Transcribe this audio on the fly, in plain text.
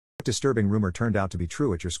Disturbing rumor turned out to be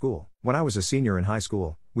true at your school. When I was a senior in high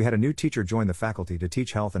school, we had a new teacher join the faculty to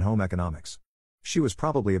teach health and home economics. She was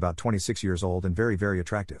probably about 26 years old and very, very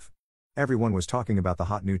attractive. Everyone was talking about the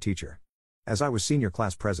hot new teacher. As I was senior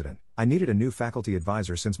class president, I needed a new faculty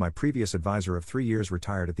advisor since my previous advisor of 3 years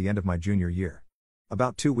retired at the end of my junior year.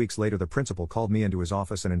 About 2 weeks later, the principal called me into his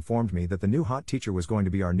office and informed me that the new hot teacher was going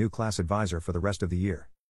to be our new class advisor for the rest of the year.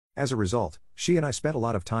 As a result, she and I spent a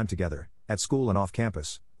lot of time together, at school and off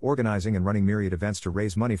campus, organizing and running myriad events to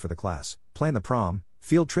raise money for the class, plan the prom,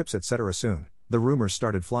 field trips, etc. Soon, the rumors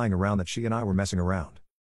started flying around that she and I were messing around.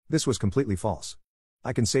 This was completely false.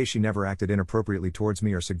 I can say she never acted inappropriately towards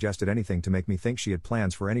me or suggested anything to make me think she had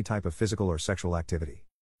plans for any type of physical or sexual activity.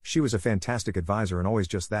 She was a fantastic advisor and always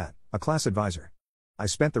just that, a class advisor. I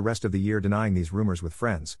spent the rest of the year denying these rumors with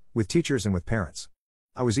friends, with teachers and with parents.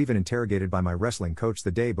 I was even interrogated by my wrestling coach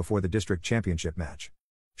the day before the district championship match.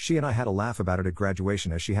 She and I had a laugh about it at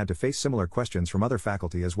graduation as she had to face similar questions from other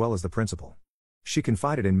faculty as well as the principal. She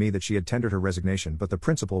confided in me that she had tendered her resignation, but the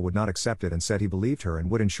principal would not accept it and said he believed her and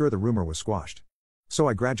would ensure the rumor was squashed. So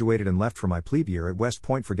I graduated and left for my plebe year at West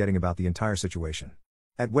Point, forgetting about the entire situation.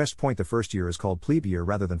 At West Point, the first year is called plebe year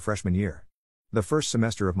rather than freshman year. The first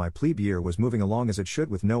semester of my plebe year was moving along as it should,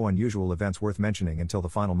 with no unusual events worth mentioning until the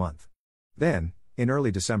final month. Then, in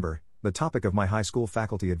early December, the topic of my high school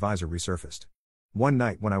faculty advisor resurfaced. One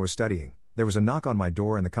night when I was studying, there was a knock on my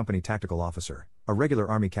door and the company tactical officer, a regular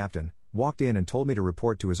Army captain, walked in and told me to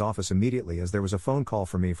report to his office immediately as there was a phone call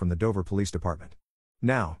for me from the Dover Police Department.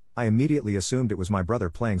 Now, I immediately assumed it was my brother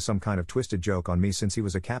playing some kind of twisted joke on me since he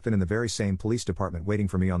was a captain in the very same police department waiting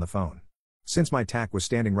for me on the phone. Since my TAC was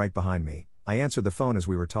standing right behind me, I answered the phone as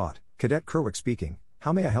we were taught. Cadet Kerwick speaking.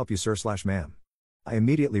 How may I help you, sir/ma'am? I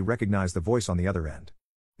immediately recognized the voice on the other end.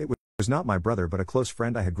 It was not my brother but a close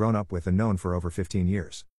friend I had grown up with and known for over 15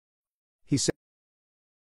 years. He said